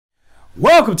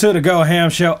Welcome to the Go Ham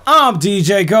Show. I'm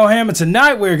DJ Go Ham, and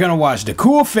tonight we're gonna watch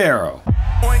Dkoolpharaoh.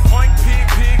 Oink, oink, pig,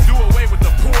 pig, do away with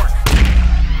the pork.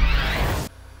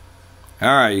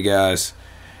 Alright, you guys.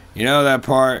 You know that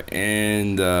part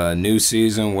in the new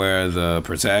season where the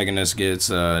protagonist gets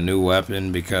a new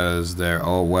weapon because their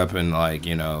old weapon, like,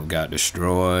 you know, got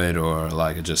destroyed, or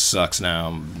like it just sucks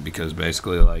now because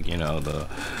basically, like, you know, the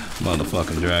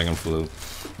motherfucking dragon flute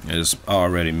is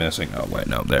already missing. Oh wait,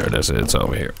 no, there it is. It's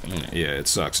over here. Yeah, it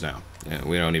sucks now. Yeah,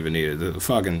 we don't even need it. The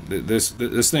fucking this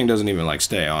thing doesn't even like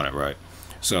stay on it, right?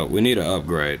 So we need an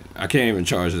upgrade. I can't even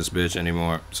charge this bitch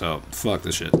anymore. So fuck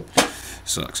this shit.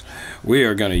 Sucks. We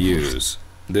are gonna use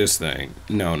this thing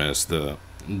known as the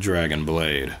Dragon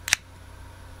Blade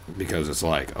because it's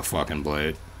like a fucking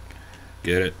blade.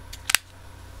 Get it?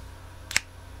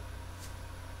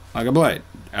 Like a blade.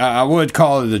 I would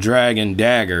call it the Dragon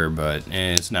Dagger, but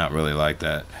it's not really like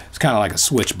that. It's kind of like a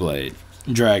switchblade.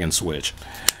 Dragon switch.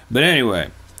 But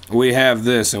anyway, we have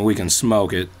this and we can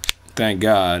smoke it. Thank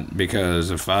God,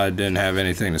 because if I didn't have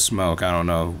anything to smoke, I don't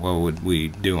know what would we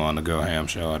do on the Go Ham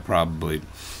Show. I'd probably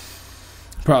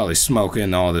smoke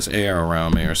in all this air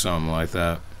around me or something like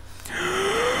that.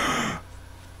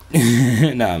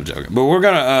 Nah, I'm joking. But we're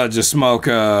gonna just smoke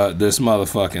this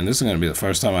motherfucking. This is gonna be the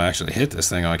first time I actually hit this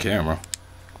thing on camera.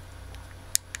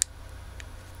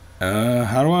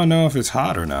 How do I know if it's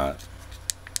hot or not?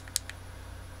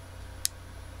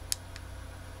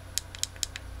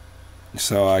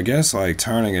 So I guess like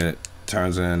turning it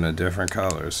turns it into different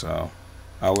colors. So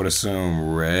I would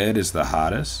assume red is the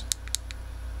hottest.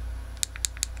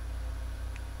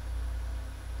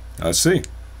 Let's see.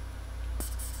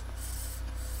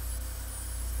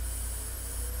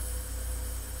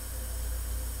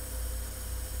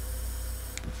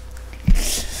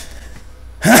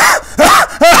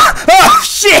 Oh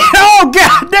shit! Oh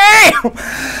goddamn!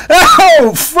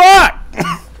 Oh fuck!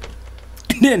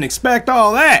 Didn't expect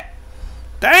all that.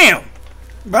 Damn!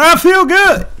 But I feel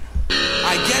good.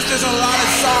 I guess there's a lot of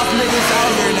soft niggas out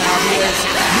here now, because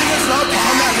niggas love to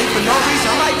come at me for no reason.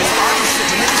 I'm like this army shit,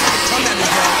 but niggas love to come at me,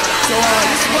 bro. So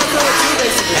this is what Bloodcurdle 2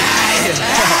 basically.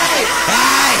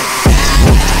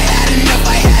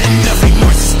 I had enough,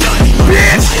 remorse is done.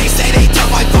 Bitch! They say they tough,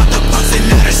 I fought the punks and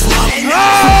now they're slum.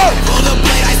 Oh! Pull the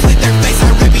blade, I slit their face, I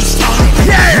rip each tongue.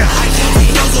 Yeah! I killed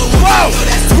these whoa!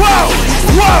 Whoa!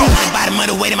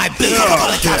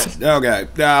 Okay,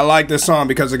 I like this song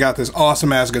because it got this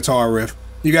awesome ass guitar riff.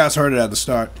 You guys heard it at the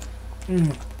start.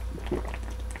 The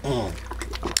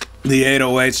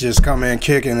 808s just come in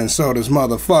kicking, and so does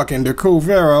motherfucking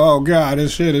Dkoolpharaoh. Oh god,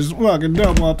 this shit is fucking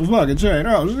dope off the fucking chain.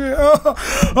 Oh shit.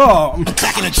 Oh.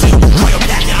 Back in the gym, royal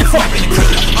back and I'm flapping the crew.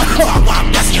 On the top while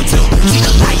I'm blessing you too. See the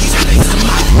light, use your face in the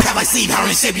mouth. Have I see power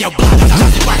in shape of your blood.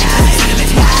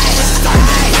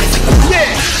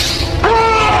 Yeah.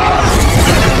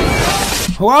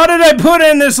 Why did they put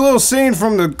in this little scene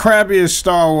from the crappiest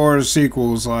Star Wars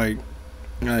sequels? Like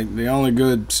the only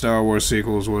good Star Wars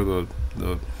sequels were the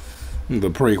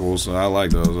prequels. So I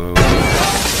like those. I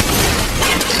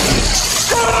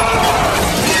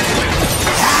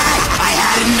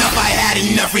had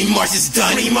enough, remorse is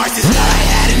done. I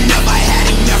had enough,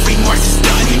 remorse is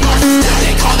done.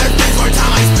 They call their friends more time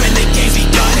I spend, the game's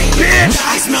begun. Bitch!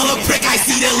 I smell a prick, I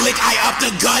see the lick, I up the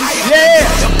gun. Yeah!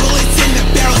 The bullets in the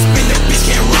barrel spin, the bitch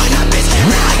can't run. I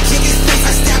kick his face,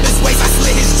 I stab his waist, I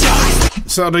slit his jaw.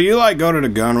 So do you like go to the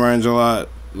gun range a lot?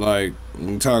 Like,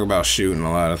 you talk about shooting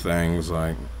a lot of things.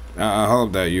 Like, I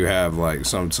hope that you have like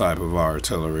some type of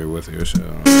artillery with your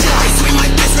show. I swing my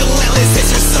fist relentless,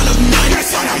 it's your son of none.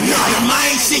 Your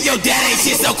mind shit, your dad ain't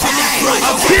shit, so quit that front.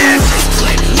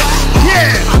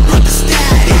 Yeah! I brought the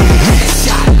static,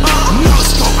 headshot, no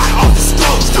scope, I off the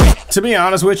scope. To be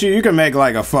honest with you, you can make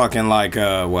like a fucking like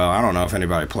well, I don't know if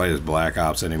anybody plays Black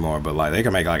Ops anymore, but like they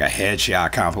can make like a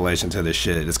headshot compilation to this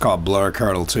shit. It's called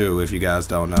Bloodcurdle 2, if you guys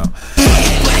don't know.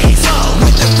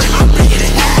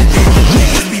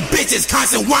 Bitches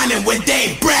constant whining when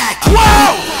they brag.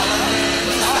 Whoa!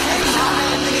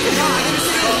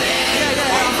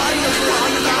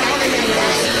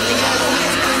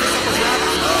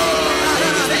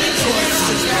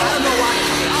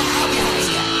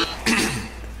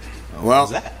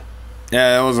 Well,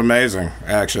 yeah, it was amazing.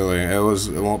 Actually, it was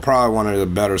probably one of the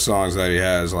better songs that he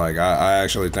has. Like, I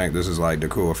actually think this is like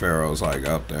Dkoolpharaoh's like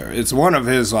up there. It's one of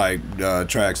his like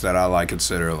tracks that I like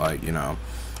consider like, you know,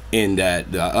 in that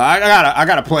I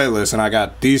got a playlist, and I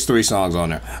got these 3 songs on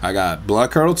there. I got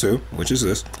Bloodcurdle 2, which is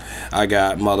this. I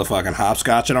got motherfucking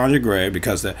Hopscotching on Your Grave,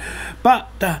 because the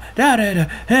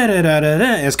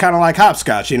it's kind of like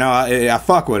hopscotch, you know. I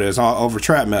fuck with it. It's all over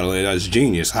trap metal. It's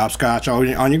genius. Hopscotch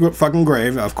on your fucking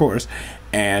grave, of course.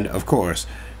 and of course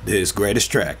this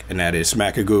greatest track, and that is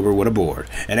Smack a Goober with a Board.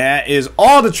 And that is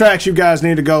all the tracks you guys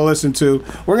need to go listen to.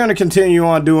 We're going to continue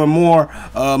on doing more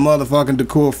motherfucking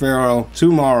Dkoolpharaoh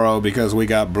tomorrow because we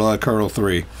got Bloodcurdle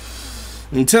 3.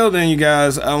 Until then, you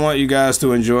guys, I want you guys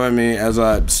to enjoy me as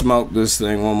I smoke this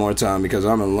thing one more time because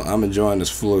I'm enjoying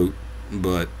this flute.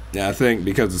 But yeah, I think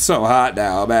because it's so hot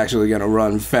now, I'm actually going to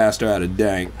run faster out of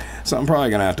dank. So I'm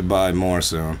probably going to have to buy more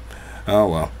soon. Oh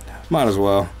well, might as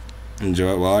well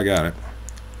enjoy it while I got it.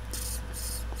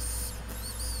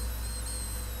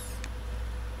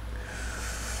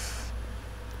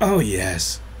 Oh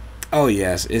yes,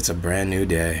 it's a brand new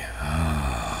day.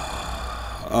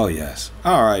 Oh yes.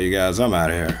 All right, you guys, I'm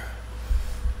out of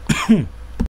here.